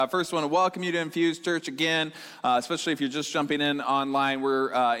First, I want to welcome you to Infused Church again, especially if you're just jumping in online.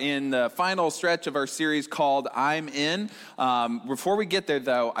 We're in the final stretch of our series called I'm In. Before we get there,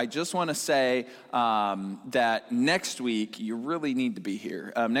 though, I just want to say that next week, you really need to be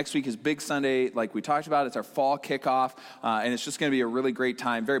here. Next week is Big Sunday, like we talked about. It's our fall kickoff, and it's just going to be a really great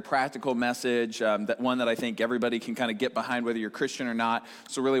time. Very practical message, one that I think everybody can kind of get behind, whether you're Christian or not.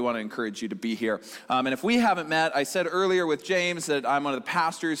 So really want to encourage you to be here. And if we haven't met, I said earlier with James that I'm one of the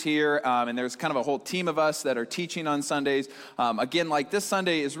pastors here, and there's kind of a whole team of us that are teaching on Sundays. Again, like this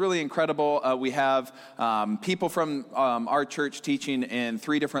Sunday is really incredible. We have people from our church teaching in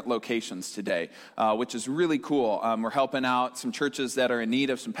 3 different locations today, which is really cool. We're helping out some churches that are in need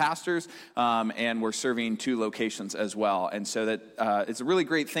of some pastors, and we're serving 2 locations as well. And so that it's a really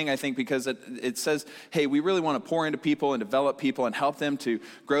great thing, I think, because it says, hey, we really want to pour into people and develop people and help them to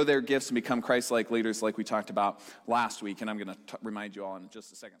grow their gifts and become Christ-like leaders like we talked about last week. And I'm going to remind you all in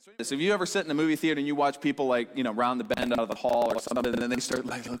just a second. So if you ever sit in a movie theater and you watch people round the bend out of the hall or something, and then they start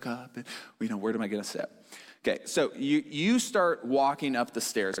look up and, where am I going to sit? Okay, so you start walking up the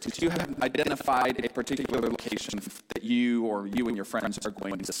stairs because you have identified a particular location that you and your friends are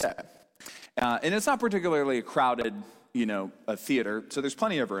going to sit. And it's not particularly a crowded, a theater, so there's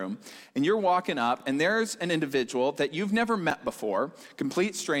plenty of room. And you're walking up, and there's an individual that you've never met before,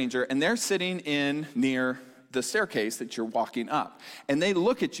 complete stranger, and they're sitting in near the staircase that you're walking up. And they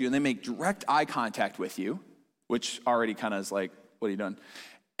look at you, and they make direct eye contact with you, which already kind of is like, what are you doing?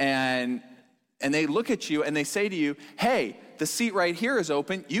 And they look at you, and they say to you, hey, the seat right here is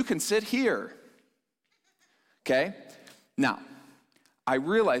open. You can sit here. Okay? Now, I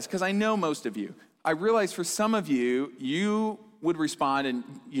realize, because I know most of you, I realize for some of you, you would respond, and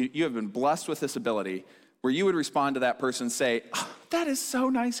you have been blessed with this ability, where you would respond to that person and say, oh, that is so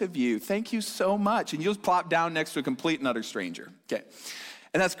nice of you. Thank you so much. And you'll plop down next to a complete and utter stranger. Okay.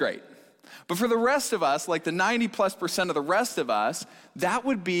 And that's great. But for the rest of us, like the 90+% of the rest of us, that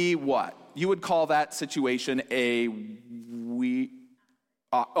would be what? You would call that situation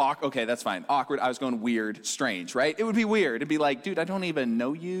okay, that's fine. Awkward. I was going weird, strange, right? It would be weird. It'd be like, dude, I don't even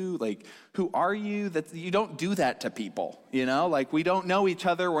know you. Like, who are you? That you don't do that to people, Like, we don't know each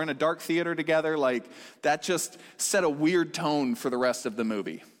other. We're in a dark theater together. Like, that just set a weird tone for the rest of the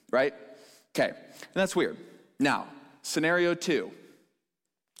movie, right? Okay, and that's weird. Now, scenario 2.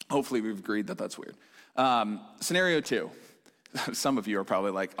 Hopefully we've agreed that that's weird. Scenario 2. Some of you are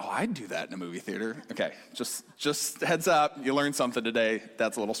probably like, oh, I'd do that in a movie theater. Okay, just heads up, you learned something today.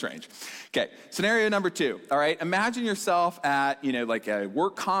 That's a little strange. Okay, scenario number 2, all right? Imagine yourself at, like a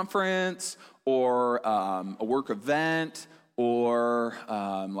work conference or a work event or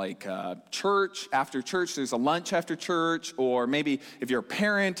church. After church, there's a lunch after church, or maybe if you're a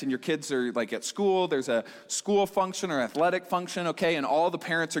parent and your kids are like at school, there's a school function or athletic function, okay, and all the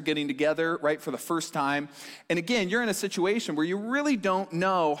parents are getting together, right, for the first time. And again, you're in a situation where you really don't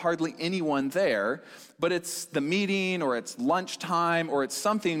know hardly anyone there, but it's the meeting or it's lunchtime or it's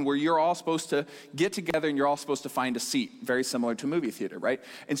something where you're all supposed to get together and you're all supposed to find a seat, very similar to a movie theater, right?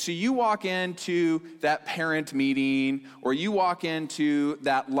 And so you walk into that parent meeting, or you walk into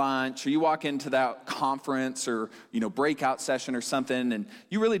that lunch, or you walk into that conference or, breakout session or something, and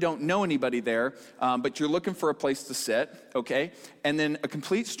you really don't know anybody there, but you're looking for a place to sit, okay? And then a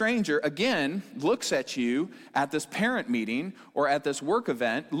complete stranger, again, looks at you at this parent meeting or at this work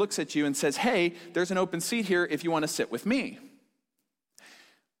event, looks at you and says, hey, there's an open seat here if you want to sit with me.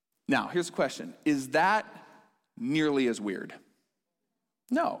 Now, here's the question. Is that nearly as weird?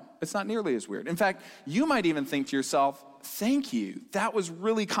 No, it's not nearly as weird. In fact, you might even think to yourself, thank you. That was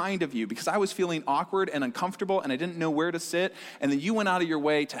really kind of you because I was feeling awkward and uncomfortable and I didn't know where to sit. And then you went out of your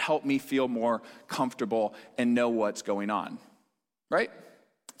way to help me feel more comfortable and know what's going on. Right?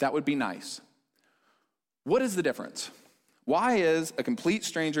 That would be nice. What is the difference? Why is a complete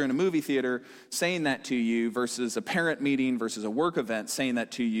stranger in a movie theater saying that to you versus a parent meeting versus a work event saying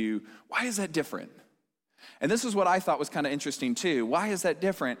that to you? Why is that different? And this is what I thought was kind of interesting too. Why is that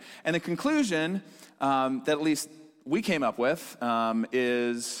different? And the conclusion that at least we came up with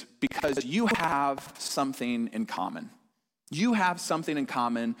is because you have something in common. You have something in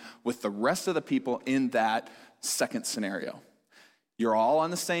common with the rest of the people in that second scenario. You're all on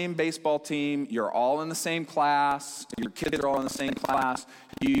the same baseball team. You're all in the same class. Your kids are all in the same class.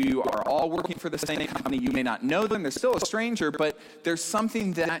 You are all working for the same company. You may not know them. They're still a stranger, but there's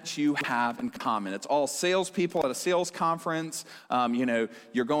something that you have in common. It's all salespeople at a sales conference.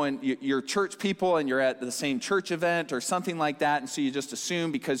 You're church people and you're at the same church event or something like that. And so you just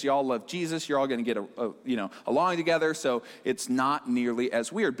assume because you all love Jesus, you're all going to get along together. So it's not nearly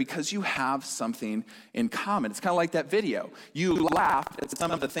as weird because you have something in common. It's kind of like that video. You laugh laughed at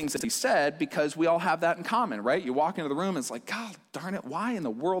some of the things that he said because we all have that in common, right? You walk into the room and it's like, God darn it, why in the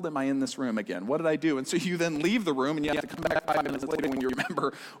world am I in this room again? What did I do? And so you then leave the room and you have to come back 5 minutes later when you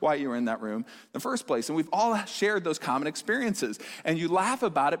remember why you were in that room in the first place. And we've all shared those common experiences. And you laugh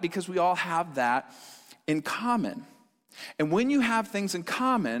about it because we all have that in common. And when you have things in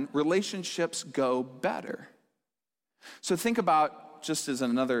common, relationships go better. So think about, just as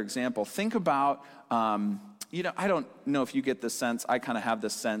another example, think about, I don't know if you get this sense, I kind of have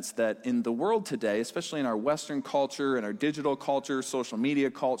this sense that in the world today, especially in our Western culture and our digital culture, social media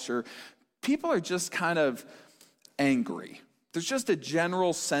culture, people are just kind of angry. There's just a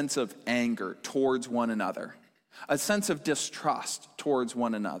general sense of anger towards one another, a sense of distrust towards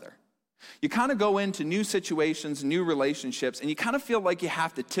one another. You kind of go into new situations, new relationships, and you kind of feel like you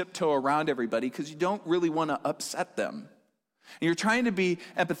have to tiptoe around everybody because you don't really want to upset them. And you're trying to be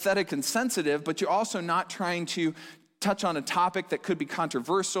empathetic and sensitive, but you're also not trying to touch on a topic that could be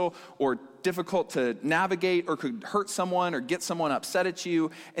controversial or difficult to navigate or could hurt someone or get someone upset at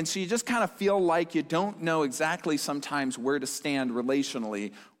you. And so you just kind of feel like you don't know exactly sometimes where to stand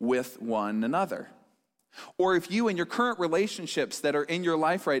relationally with one another. Or if you in your current relationships that are in your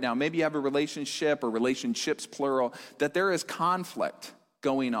life right now, maybe you have a relationship or relationships plural, that there is conflict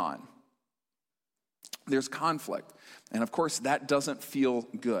going on. There's conflict. And of course, that doesn't feel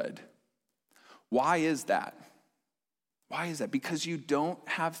good. Why is that? Why is that? Because you don't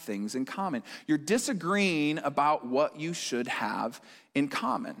have things in common. You're disagreeing about what you should have in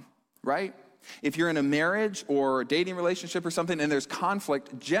common, right? If you're in a marriage or a dating relationship or something and there's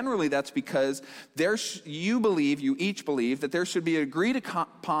conflict, generally that's because you each believe that there should be agreed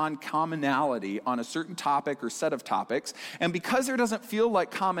upon commonality on a certain topic or set of topics. And because there doesn't feel like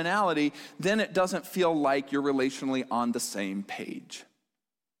commonality, then it doesn't feel like you're relationally on the same page.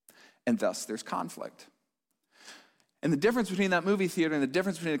 And thus there's conflict. And the difference between that movie theater and the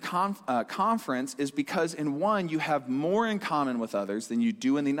difference between a conference is because in one, you have more in common with others than you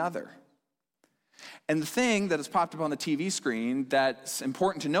do in the other. And the thing that has popped up on the TV screen that's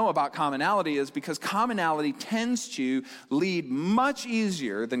important to know about commonality is because commonality tends to lead much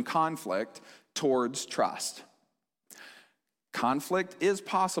easier than conflict towards trust. Conflict is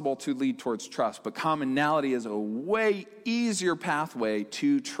possible to lead towards trust, but commonality is a way easier pathway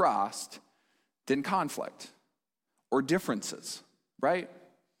to trust than conflict or differences, right?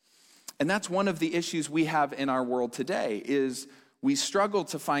 And that's one of the issues we have in our world today is we struggle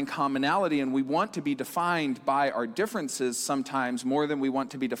to find commonality, and we want to be defined by our differences sometimes more than we want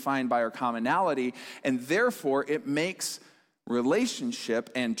to be defined by our commonality, and therefore it makes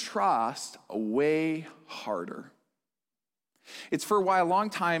relationship and trust way harder. It's for why a long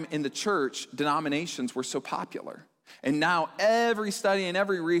time in the church, denominations were so popular. And now every study and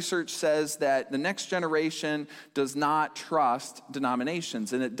every research says that the next generation does not trust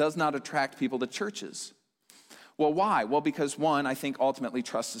denominations, and it does not attract people to churches. Well, why? Well, because one, I think ultimately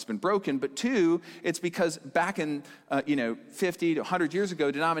trust has been broken, but two, it's because back in 50 to 100 years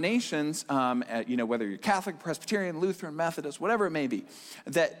ago, denominations, whether you're Catholic, Presbyterian, Lutheran, Methodist, whatever it may be,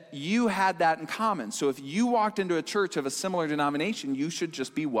 that you had that in common. So if you walked into a church of a similar denomination, you should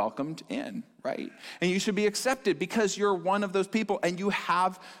just be welcomed in, right? And you should be accepted because you're one of those people and you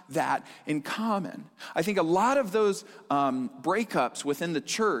have that in common. I think a lot of those breakups within the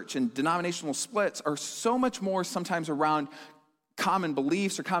church and denominational splits are so much more sometimes around common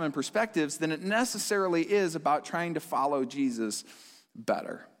beliefs or common perspectives than it necessarily is about trying to follow Jesus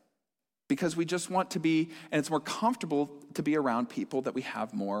better. Because we just want to be, and it's more comfortable to be around people that we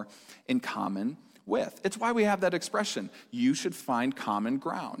have more in common with. It's why we have that expression, you should find common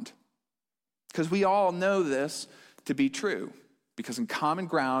ground. Because we all know this to be true. Because in common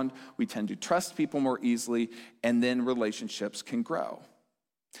ground, we tend to trust people more easily, and then relationships can grow.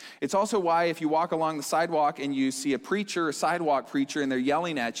 It's also why if you walk along the sidewalk and you see a sidewalk preacher, and they're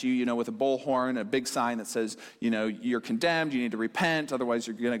yelling at you, with a bullhorn, a big sign that says, you're condemned, you need to repent, otherwise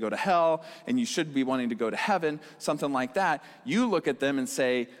you're going to go to hell, and you should be wanting to go to heaven, something like that. You look at them and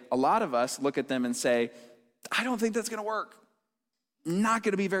say, a lot of us look at them and say, I don't think that's going to work. Not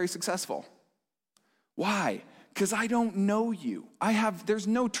going to be very successful. Why? Because I don't know you. There's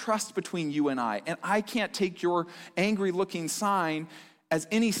no trust between you and I can't take your angry looking sign as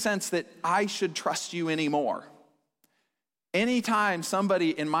any sense that I should trust you anymore. Anytime somebody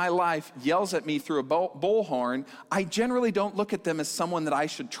in my life yells at me through a bullhorn, I generally don't look at them as someone that I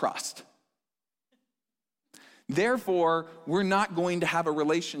should trust. Therefore, we're not going to have a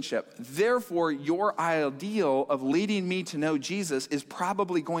relationship. Therefore, your ideal of leading me to know Jesus is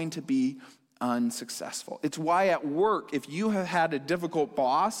probably going to be unsuccessful. It's why at work, if you have had a difficult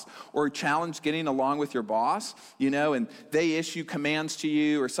boss or a challenge getting along with your boss, and they issue commands to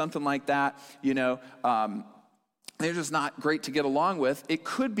you or something like that, they're just not great to get along with, it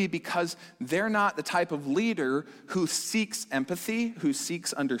could be because they're not the type of leader who seeks empathy, who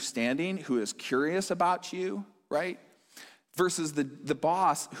seeks understanding, who is curious about you, right? Versus the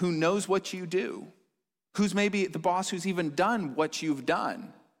boss who knows what you do, who's maybe the boss who's even done what you've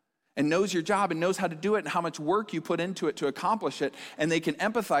done and knows your job and knows how to do it and how much work you put into it to accomplish it, and they can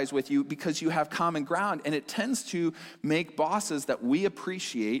empathize with you because you have common ground. And it tends to make bosses that we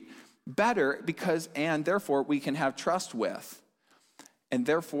appreciate better and therefore we can have trust with, and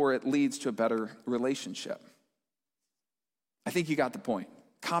therefore it leads to a better relationship. I think you got the point.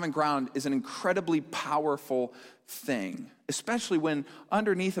 Common ground is an incredibly powerful thing, especially when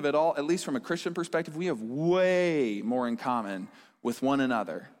underneath of it all, at least from a Christian perspective, we have way more in common with one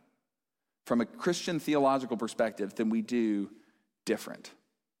another from a Christian theological perspective than we do different.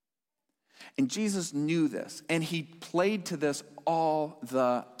 And Jesus knew this, and he played to this all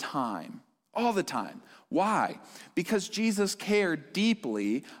the time. All the time. Why? Because Jesus cared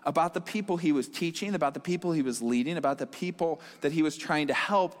deeply about the people he was teaching, about the people he was leading, about the people that he was trying to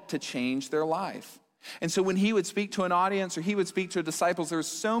help to change their life. And so when he would speak to an audience or he would speak to disciples, there were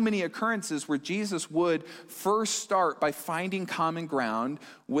so many occurrences where Jesus would first start by finding common ground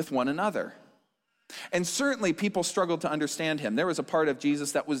with one another. And certainly people struggled to understand him. There was a part of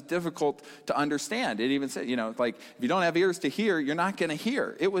Jesus that was difficult to understand. It even said, if you don't have ears to hear, you're not going to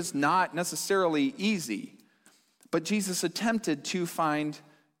hear. It was not necessarily easy. But Jesus attempted to find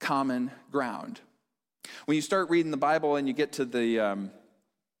common ground. When you start reading the Bible and you get to the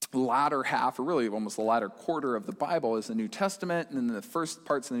latter half, or really almost the latter quarter of the Bible is the New Testament, and in the first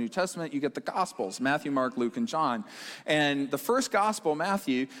parts of the New Testament, you get the Gospels, Matthew, Mark, Luke, and John. And the first Gospel,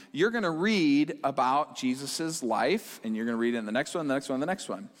 Matthew, you're going to read about Jesus' life, and you're going to read it in the next one, the next one, the next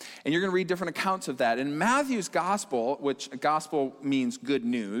one. And you're going to read different accounts of that. In Matthew's Gospel, which gospel means good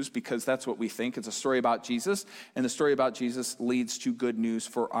news, because that's what we think, it's a story about Jesus, and the story about Jesus leads to good news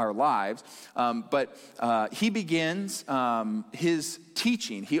for our lives. But he begins his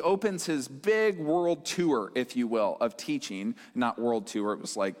teaching. He opens his big world tour, if you will, of teaching. Not world tour, it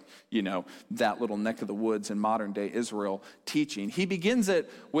was like, that little neck of the woods in modern day Israel teaching. He begins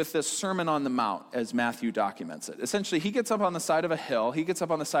it with this Sermon on the Mount, as Matthew documents it. Essentially, he gets up on the side of a hill, he gets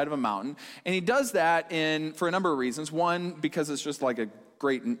up on the side of a mountain, and he does that for a number of reasons. One, because it's just like a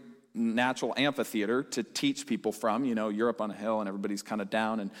great natural amphitheater to teach people from. You're up on a hill and everybody's kind of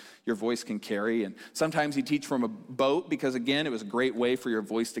down and your voice can carry. And sometimes he teach from a boat because, again, it was a great way for your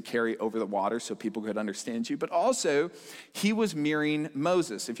voice to carry over the water so people could understand you. But also, he was mirroring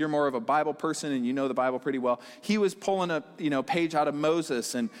Moses. If you're more of a Bible person and you know the Bible pretty well, he was pulling a page out of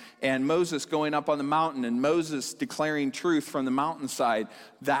Moses and Moses going up on the mountain and Moses declaring truth from the mountainside,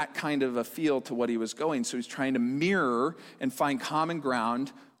 that kind of a feel to what he was going. So he's trying to mirror and find common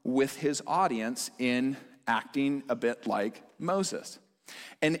ground with his audience in acting a bit like Moses.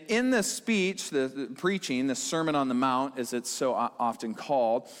 And in this speech, the preaching, the Sermon on the Mount, as it's so often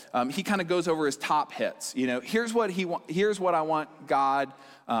called, he kind of goes over his top hits. Here's what I want God,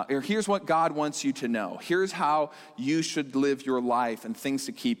 or here's what God wants you to know. Here's how you should live your life and things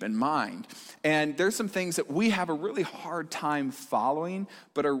to keep in mind. And there's some things that we have a really hard time following,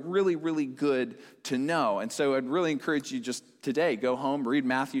 but are really, really good to know. And so I'd really encourage you just today, go home, read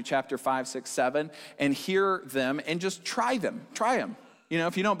Matthew chapter 5, 6, 7, and hear them and just try them. Try them.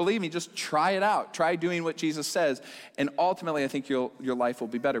 If you don't believe me, just try it out. Try doing what Jesus says. And ultimately, I think your life will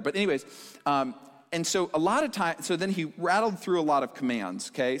be better. But anyways, and so a lot of time, so then he rattled through a lot of commands,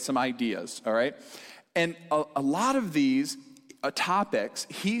 okay, some ideas, all right? And a lot of these topics,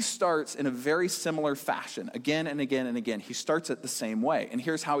 he starts in a very similar fashion, again and again and again. He starts it the same way. And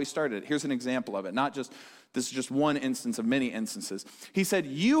here's how he started it. Here's an example of it. This is just one instance of many instances. He said,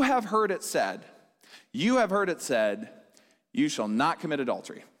 you have heard it said, you shall not commit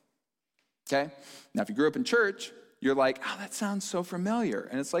adultery. Okay? Now, if you grew up in church, you're like, oh, that sounds so familiar.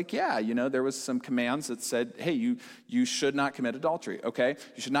 And it's like, yeah, there was some commands that said, hey, you should not commit adultery, okay?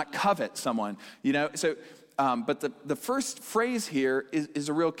 You should not covet someone, So, but the first phrase here is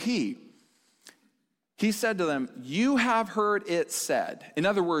a real key. He said to them, you have heard it said. In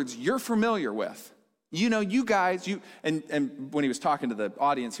other words, you're familiar with. You guys, and when he was talking to the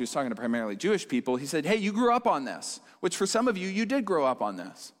audience, he was talking to primarily Jewish people. He said, hey, you grew up on this, which for some of you did grow up on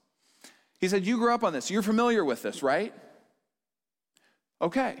this. He said, you grew up on this. You're familiar with this, right?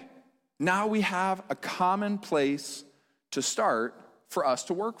 Okay. Now we have a common place to start for us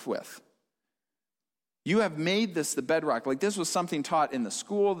to work with. You have made this the bedrock. Like this was something taught in the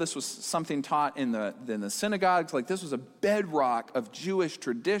school. This was something taught in the synagogues. Like this was a bedrock of Jewish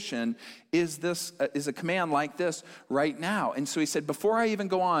tradition. Is a command like this right now? And so he said, before I even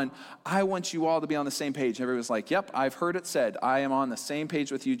go on, I want you all to be on the same page. And everybody was like, yep, I've heard it said. I am on the same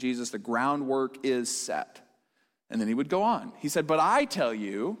page with you, Jesus. The groundwork is set. And then he would go on. He said, but I tell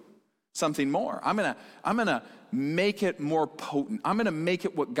you something more. I'm gonna make it more potent. I'm gonna make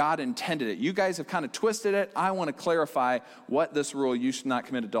it what God intended it. You guys have kind of twisted it. I want to clarify what this rule, you should not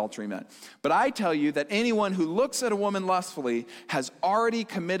commit adultery, meant. But I tell you that anyone who looks at a woman lustfully has already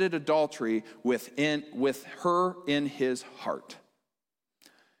committed adultery with her in his heart.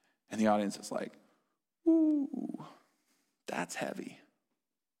 And the audience is like, ooh, that's heavy.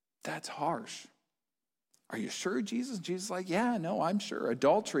 That's harsh. Are you sure, Jesus? Jesus is like, yeah, no, I'm sure.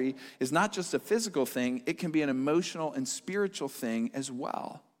 Adultery is not just a physical thing. It can be an emotional and spiritual thing as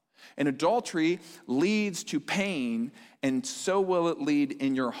well. And adultery leads to pain, and so will it lead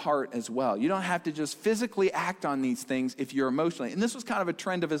in your heart as well. You don't have to just physically act on these things if you're emotionally. And this was kind of a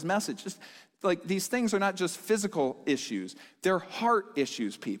trend of his message. Just like these things are not just physical issues. They're heart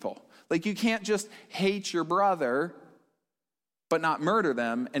issues, people. Like you can't just hate your brother but not murder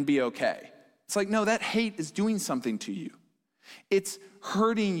them and be okay. It's like, no, that hate is doing something to you. It's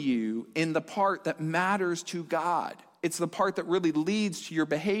hurting you in the part that matters to God. It's the part that really leads to your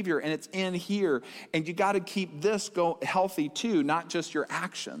behavior, and it's in here. And you got to keep this healthy too, not just your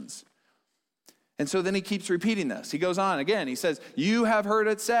actions. And so then he keeps repeating this. He goes on again. He says, you have heard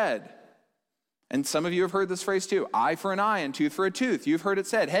it said. And some of you have heard this phrase too, eye for an eye and tooth for a tooth. You've heard it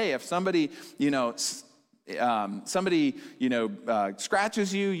said, hey, if somebody,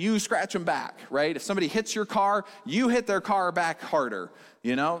 scratches you, you scratch them back, right? If somebody hits your car, you hit their car back harder,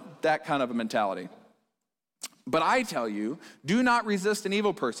 that kind of a mentality. But I tell you, do not resist an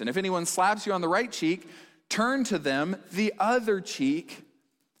evil person. If anyone slaps you on the right cheek, turn to them the other cheek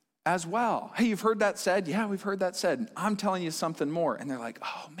as well. Hey, you've heard that said? Yeah, we've heard that said. I'm telling you something more. And they're like,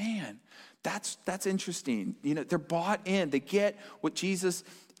 oh man, that's interesting. They're bought in. They get what Jesus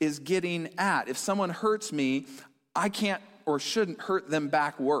is getting at. If someone hurts me, I can't or shouldn't hurt them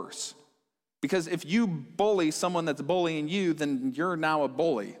back worse. Because if you bully someone that's bullying you, then you're now a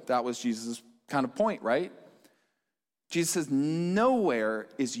bully. That was Jesus' kind of point, right? Jesus says, nowhere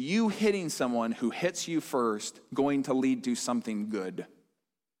is you hitting someone who hits you first going to lead to something good.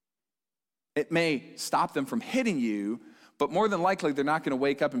 It may stop them from hitting you, but more than likely, they're not going to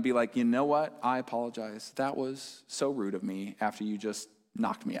wake up and be like, you know what? I apologize. That was so rude of me after you just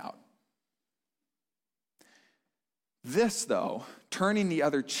knocked me out. This, though, turning the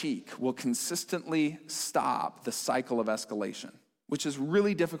other cheek will consistently stop the cycle of escalation, which is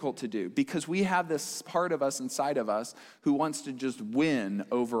really difficult to do because we have this part of us inside of us who wants to just win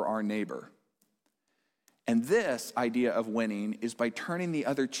over our neighbor. And this idea of winning is by turning the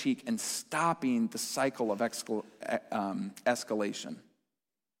other cheek and stopping the cycle of escalation.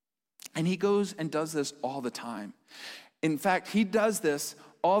 And he goes and does this all the time. In fact, he does this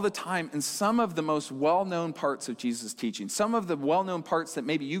all the time in some of the most well-known parts of Jesus' teaching. Some of the well-known parts that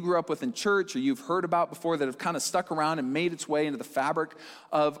maybe you grew up with in church or you've heard about before that have kind of stuck around and made its way into the fabric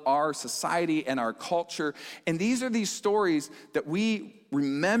of our society and our culture. And these are these stories that we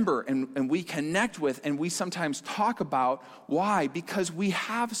remember and we connect with and we sometimes talk about. Why? Because we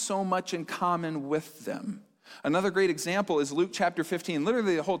have so much in common with them. Another great example is Luke chapter 15.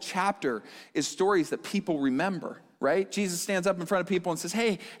 Literally the whole chapter is stories that people remember. Right? Jesus stands up in front of people and says,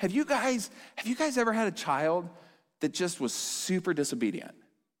 hey, have you guys ever had a child that just was super disobedient?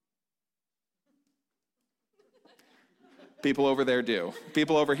 People over there do.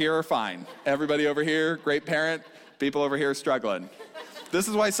 People over here are fine. Everybody over here, great parent. People over here are struggling. This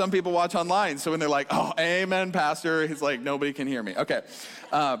is why some people watch online. So when they're like, oh, amen, pastor, he's like, nobody can hear me. Okay.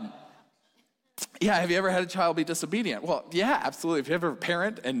 Yeah, have you ever had a child be disobedient? Well, yeah, absolutely. If you ever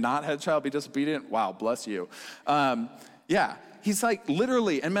parent and not had a child be disobedient, wow, bless you. Yeah, he's like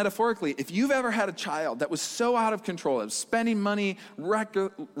literally and metaphorically, if you've ever had a child that was so out of control, of spending money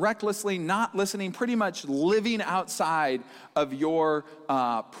recklessly, not listening, pretty much living outside of your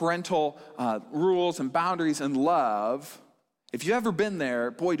parental rules and boundaries and love, if you've ever been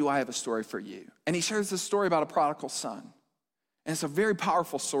there, boy, do I have a story for you. And he shares this story about a prodigal son. And it's a very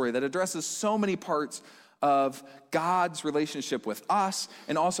powerful story that addresses so many parts of God's relationship with us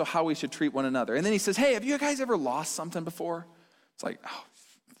and also how we should treat one another. And then he says, hey, have you guys ever lost something before? It's like, oh,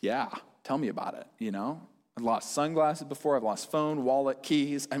 yeah, tell me about it, I've lost sunglasses before. I've lost phone, wallet,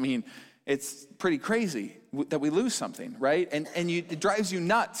 keys. I mean, it's pretty crazy that we lose something, right? And it drives you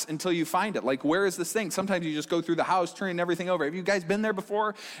nuts until you find it. Like, where is this thing? Sometimes you just go through the house, turning everything over. Have you guys been there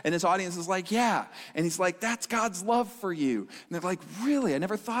before? And this audience is like, yeah. And he's like, that's God's love for you. And they're like, really? I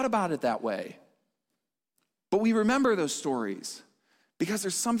never thought about it that way. But we remember those stories because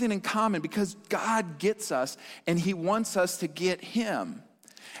there's something in common, because God gets us and he wants us to get him.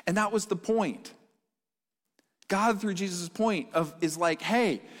 And that was the point. God, through Jesus' point is like,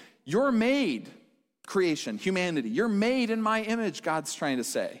 hey, you're made, creation, humanity. You're made in my image, God's trying to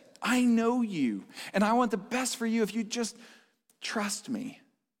say. I know you, and I want the best for you if you just trust me.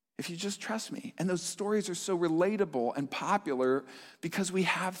 If you just trust me. And those stories are so relatable and popular because we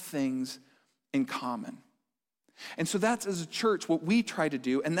have things in common. And so that's, as a church, what we try to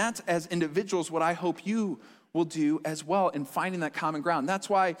do, and that's, as individuals, what I hope you will do as well in finding that common ground. That's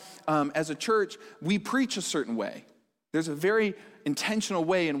why, as a church, we preach a certain way. There's a very intentional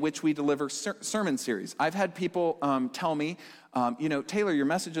way in which we deliver sermon series. I've had people tell me, Taylor, your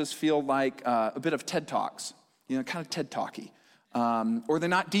messages feel like a bit of TED Talks, kind of TED Talky, or they're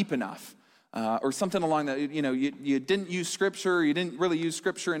not deep enough, or something along that. You didn't use Scripture, you didn't really use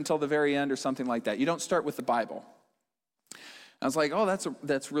Scripture until the very end, or something like that. You don't start with the Bible. I was like, oh,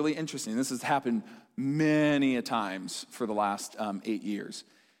 that's really interesting. This has happened many a times for the last 8 years.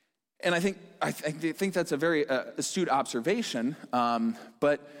 And I think that's a very astute observation,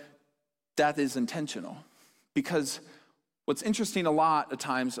 but that is intentional. Because what's interesting a lot of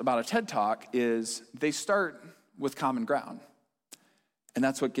times about a TED Talk is they start with common ground. And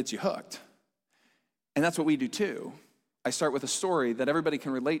that's what gets you hooked. And that's what we do too. I start with a story that everybody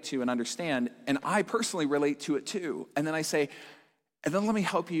can relate to and understand, and I personally relate to it too. And then I say, and then let me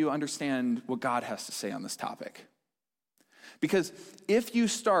help you understand what God has to say on this topic. Because if you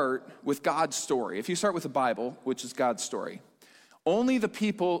start with God's story, if you start with the Bible, which is God's story, only the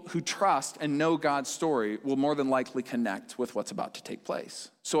people who trust and know God's story will more than likely connect with what's about to take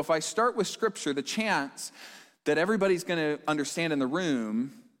place. So if I start with Scripture, the chance that everybody's going to understand in the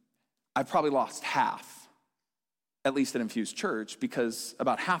room, I've probably lost half, at least at Infused Church, because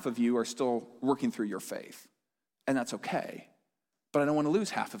about half of you are still working through your faith. And that's okay. But I don't want to lose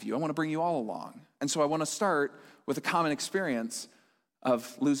half of you. I want to bring you all along. And so I want to start with a common experience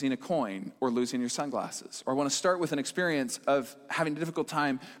of losing a coin or losing your sunglasses. Or I want to start with an experience of having a difficult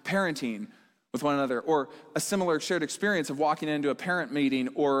time parenting with one another, or a similar shared experience of walking into a parent meeting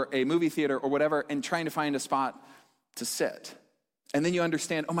or a movie theater or whatever and trying to find a spot to sit. And then you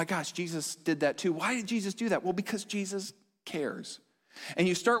understand, oh my gosh, Jesus did that too. Why did Jesus do that? Well, because Jesus cares. And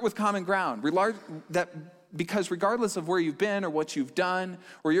you start with common ground, because regardless of where you've been or what you've done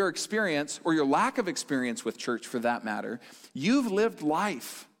or your experience or your lack of experience with church for that matter, you've lived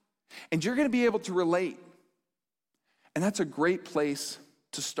life and you're going to be able to relate. And that's a great place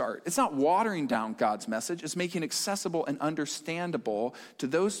to start. It's not watering down God's message. It's making it accessible and understandable to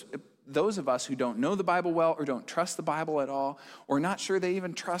those of us who don't know the Bible well or don't trust the Bible at all or not sure they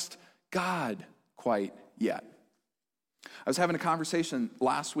even trust God quite yet. I was having a conversation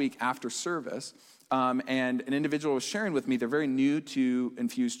last week after service, and an individual was sharing with me. They're very new to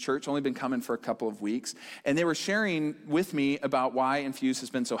Infused Church, only been coming for a couple of weeks, and they were sharing with me about why Infused has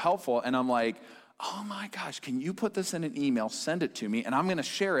been so helpful, and I'm like, oh my gosh, can you put this in an email, send it to me, and I'm going to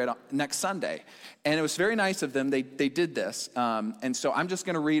share it next Sunday. And it was very nice of them. They did this, and so I'm just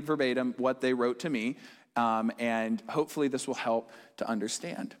going to read verbatim what they wrote to me, and hopefully this will help to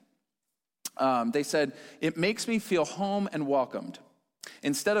understand. They said, it makes me feel home and welcomed.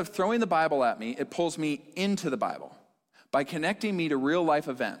 Instead of throwing the Bible at me, it pulls me into the Bible. By connecting me to real life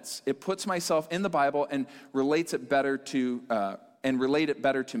events, it puts myself in the Bible and relate it better to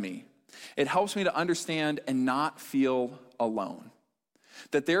me. It helps me to understand and not feel alone.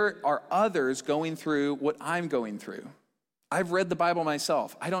 That there are others going through what I'm going through. I've read the Bible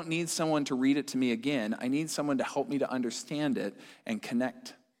myself. I don't need someone to read it to me again. I need someone to help me to understand it and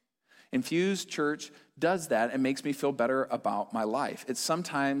connect. Infused Church does that and makes me feel better about my life. I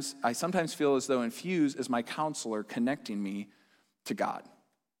sometimes feel as though Infused is my counselor connecting me to God.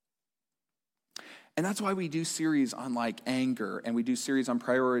 And that's why we do series on anger, and we do series on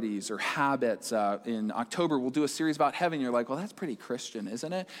priorities or habits. In October, we'll do a series about heaven. You're like, well, that's pretty Christian,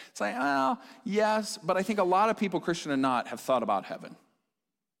 isn't it? It's like, well, yes, but I think a lot of people, Christian or not, have thought about heaven.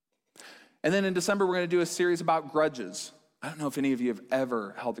 And then in December, we're going to do a series about grudges. I don't know if any of you have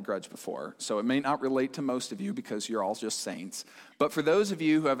ever held a grudge before, so it may not relate to most of you because you're all just saints. But for those of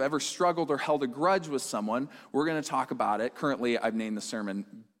you who have ever struggled or held a grudge with someone, we're going to talk about it. Currently, I've named the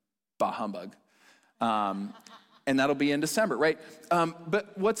sermon Bah Humbug. And and that'll be in December, right?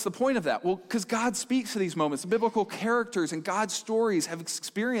 But what's the point of that? Well, because God speaks to these moments. The biblical characters and God's stories have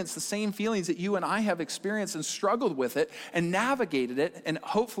experienced the same feelings that you and I have experienced and struggled with it and navigated it, and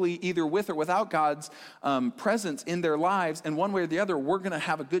hopefully either with or without God's presence in their lives, and one way or the other, we're going to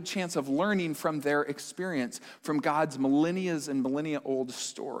have a good chance of learning from their experience, from God's millennias and millennia old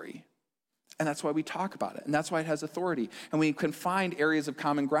story. And that's why we talk about it. And that's why it has authority. And we can find areas of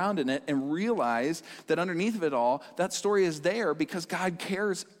common ground in it and realize that underneath of it all, that story is there because God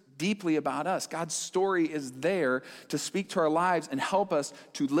cares deeply about us. God's story is there to speak to our lives and help us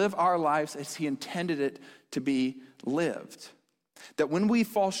to live our lives as he intended it to be lived. That when we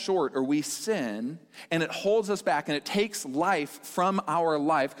fall short or we sin and it holds us back and it takes life from our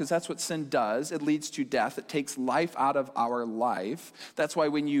life, because that's what sin does, it leads to death. It takes life out of our life. That's why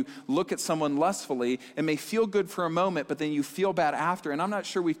when you look at someone lustfully, it may feel good for a moment, but then you feel bad after. And I'm not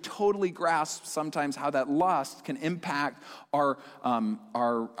sure we've totally grasped sometimes how that lust can impact our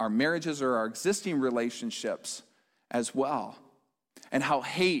marriages or our existing relationships as well. And how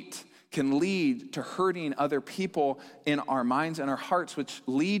hate can lead to hurting other people in our minds and our hearts, which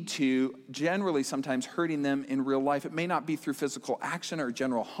lead to generally sometimes hurting them in real life. It may not be through physical action or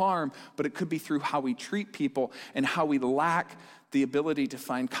general harm, but it could be through how we treat people and how we lack the ability to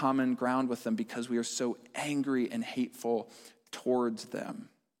find common ground with them because we are so angry and hateful towards them.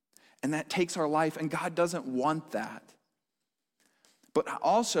 And that takes our life, and God doesn't want that. But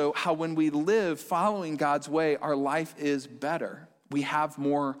also how when we live following God's way, our life is better. We have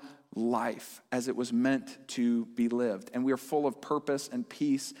more life as it was meant to be lived. And we are full of purpose and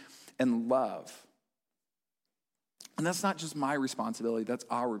peace and love. And that's not just my responsibility, that's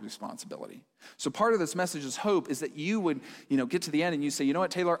our responsibility. So part of this message's hope is that you would, get to the end and you say, you know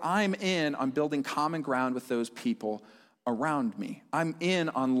what, Taylor, I'm in on building common ground with those people around me. I'm in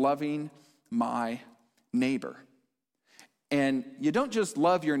on loving my neighbor. And you don't just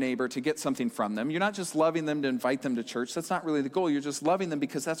love your neighbor to get something from them. You're not just loving them to invite them to church. That's not really the goal. You're just loving them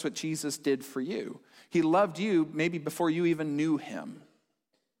because that's what Jesus did for you. He loved you maybe before you even knew him.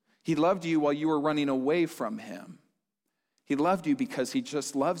 He loved you while you were running away from him. He loved you because he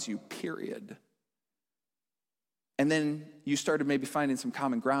just loves you, period. And then you started maybe finding some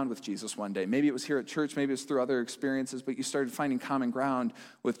common ground with Jesus one day. Maybe it was here at church, maybe it was through other experiences, but you started finding common ground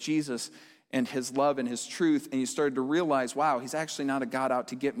with Jesus and his love and his truth, and you started to realize, wow, he's actually not a God out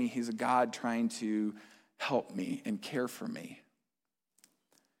to get me. He's a God trying to help me and care for me.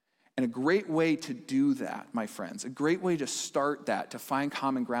 And a great way to do that, my friends, a great way to start that, to find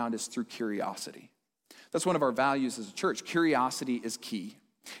common ground, is through curiosity. That's one of our values as a church. Curiosity is key.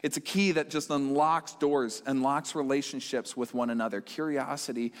 It's a key that just unlocks doors, unlocks relationships with one another.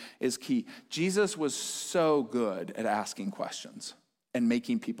 Curiosity is key. Jesus was so good at asking questions and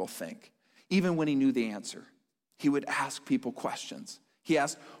making people think. Even when he knew the answer, he would ask people questions. He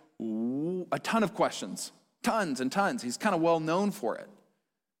asked a ton of questions, tons and tons. He's kind of well known for it,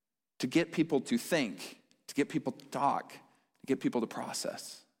 to get people to think, to get people to talk, to get people to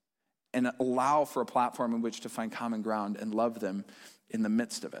process, and allow for a platform in which to find common ground and love them in the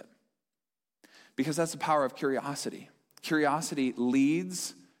midst of it. Because that's the power of curiosity. Curiosity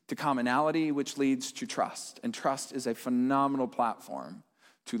leads to commonality, which leads to trust. And trust is a phenomenal platform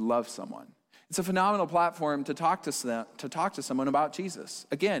to love someone. It's a phenomenal platform to talk to someone about Jesus.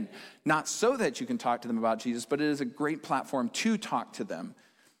 Again, not so that you can talk to them about Jesus, but it is a great platform to talk to them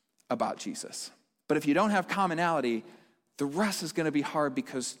about Jesus. But if you don't have commonality, the rest is going to be hard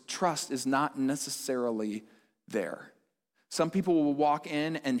because trust is not necessarily there. Some people will walk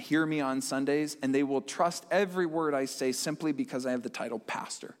in and hear me on Sundays, and they will trust every word I say simply because I have the title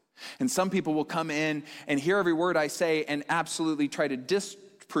pastor. And some people will come in and hear every word I say and absolutely try to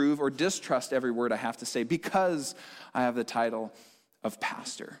disprove or distrust every word I have to say because I have the title of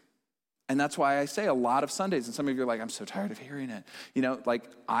pastor. And that's why I say a lot of Sundays, and some of you are like, I'm so tired of hearing it. Like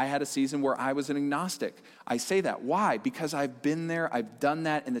I had a season where I was an agnostic. I say that. Why? Because I've been there, I've done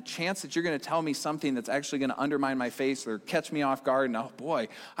that, and the chance that you're going to tell me something that's actually going to undermine my faith or catch me off guard, and oh boy,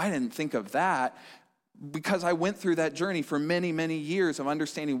 I didn't think of that, because I went through that journey for many, many years of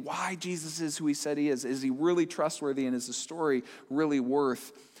understanding why Jesus is who he said he is. Is he really trustworthy, and is the story really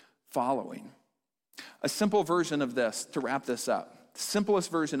worth following? A simple version of this, to wrap this up, the simplest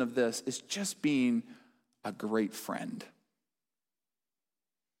version of this is just being a great friend.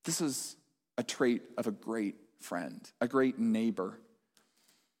 This is a trait of a great friend, a great neighbor,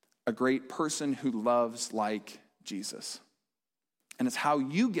 a great person who loves like Jesus. And it's how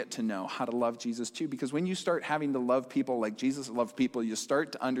you get to know how to love Jesus too, because when you start having to love people like Jesus loved people, you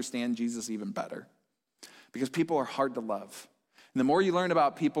start to understand Jesus even better, because people are hard to love. And the more you learn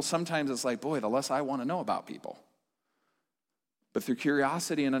about people, sometimes it's like, boy, the less I want to know about people. But through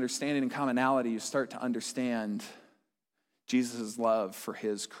curiosity and understanding and commonality, you start to understand Jesus' love for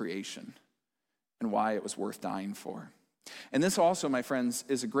his creation and why it was worth dying for. And this also, my friends,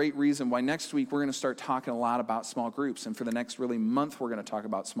 is a great reason why next week we're going to start talking a lot about small groups. And for the next really month, we're going to talk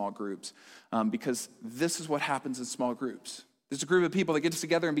about small groups because this is what happens in small groups. There's a group of people that get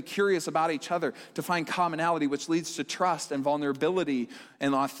together and be curious about each other to find commonality, which leads to trust and vulnerability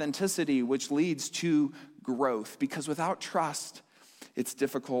and authenticity, which leads to growth. Because without trust, it's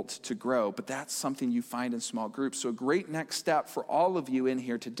difficult to grow, but that's something you find in small groups. So a great next step for all of you in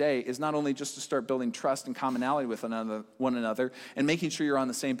here today is not only just to start building trust and commonality with one another and making sure you're on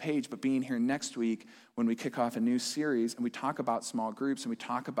the same page, but being here next week when we kick off a new series and we talk about small groups and we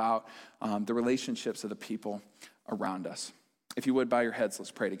talk about the relationships of the people around us. If you would, bow your heads,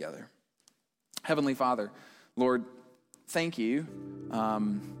 let's pray together. Heavenly Father, Lord, thank you.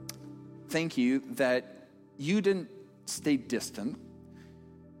 Thank you that you didn't stay distant.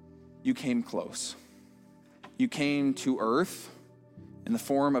 You came close. You came to earth in the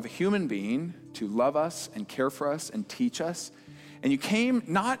form of a human being to love us and care for us and teach us. And you came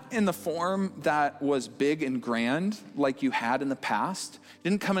not in the form that was big and grand like you had in the past.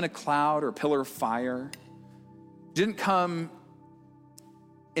 You didn't come in a cloud or a pillar of fire. You didn't come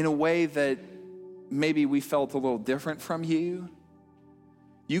in a way that maybe we felt a little different from you.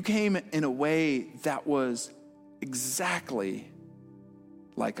 You came in a way that was exactly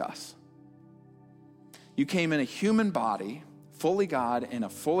like us. You came in a human body, fully God in a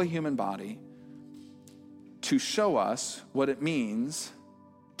fully human body, to show us what it means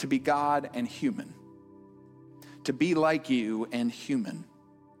to be God and human, to be like you and human.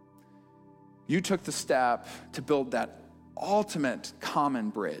 You took the step to build that ultimate common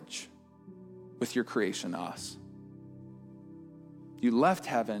bridge with your creation, us. You left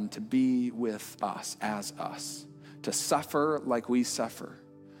heaven to be with us as us, to suffer like we suffer,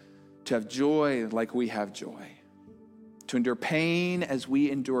 to have joy like we have joy, to endure pain as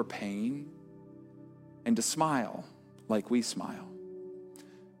we endure pain, and to smile like we smile,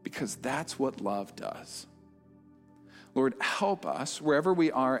 because that's what love does. Lord, help us, wherever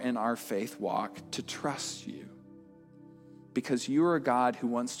we are in our faith walk, to trust you, because you are a God who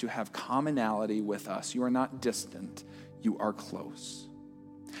wants to have commonality with us. You are not distant, you are close.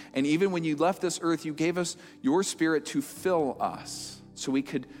 And even when you left this earth, you gave us your Spirit to fill us so we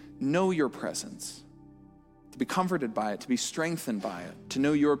could know your presence, to be comforted by it, to be strengthened by it, to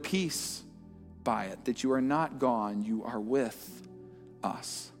know your peace by it, that you are not gone, you are with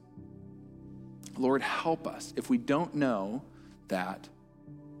us. Lord, help us. If we don't know that,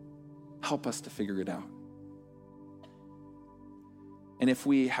 help us to figure it out. And if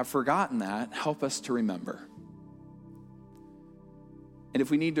we have forgotten that, help us to remember. And if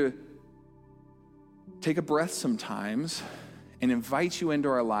we need to take a breath sometimes and invite you into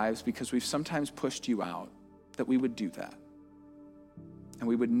our lives because we've sometimes pushed you out, that we would do that. And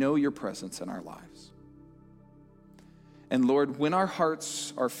we would know your presence in our lives. And Lord, when our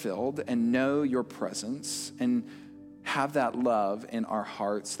hearts are filled and know your presence and have that love in our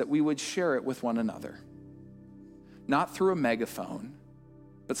hearts, that we would share it with one another. Not through a megaphone,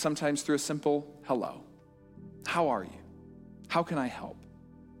 but sometimes through a simple hello. How are you? How can I help?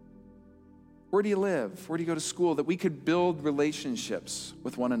 Where do you live? Where do you go to school? That we could build relationships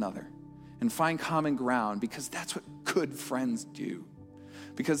with one another and find common ground, because that's what good friends do.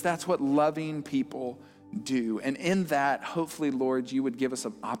 Because that's what loving people do. And in that, hopefully, Lord, you would give us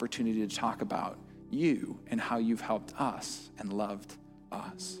an opportunity to talk about you and how you've helped us and loved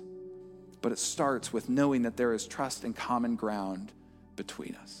us. But it starts with knowing that there is trust and common ground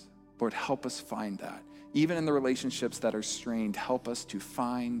between us. Lord, help us find that. Even in the relationships that are strained, help us to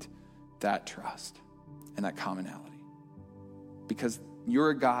find that trust and that commonality. Because you're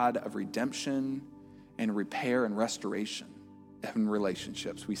a God of redemption and repair and restoration in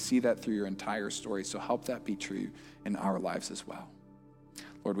relationships. We see that through your entire story, so help that be true in our lives as well.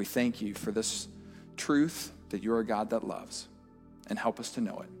 Lord, we thank you for this truth that you're a God that loves, and help us to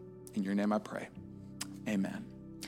know it. In your name I pray, amen.